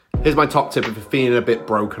Here's my top tip if you're feeling a bit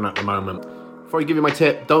broken at the moment. Before I give you my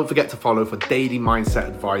tip, don't forget to follow for daily mindset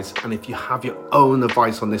advice. And if you have your own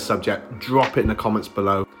advice on this subject, drop it in the comments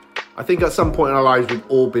below. I think at some point in our lives, we've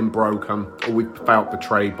all been broken or we've felt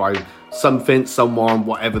betrayed by something, someone,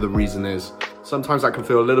 whatever the reason is. Sometimes that can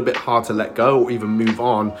feel a little bit hard to let go or even move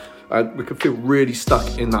on. We can feel really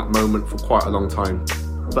stuck in that moment for quite a long time.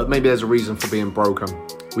 But maybe there's a reason for being broken.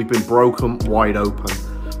 We've been broken wide open.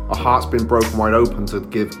 Our heart's been broken wide open to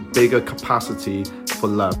give bigger capacity for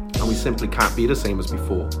love. And we simply can't be the same as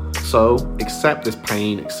before. So accept this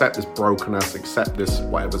pain, accept this brokenness, accept this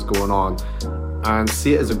whatever's going on, and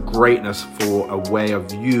see it as a greatness for a way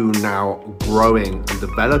of you now growing and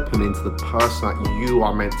developing into the person that you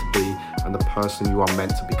are meant to be and the person you are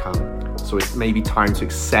meant to become. So it may be time to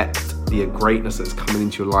accept the greatness that's coming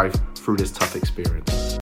into your life through this tough experience.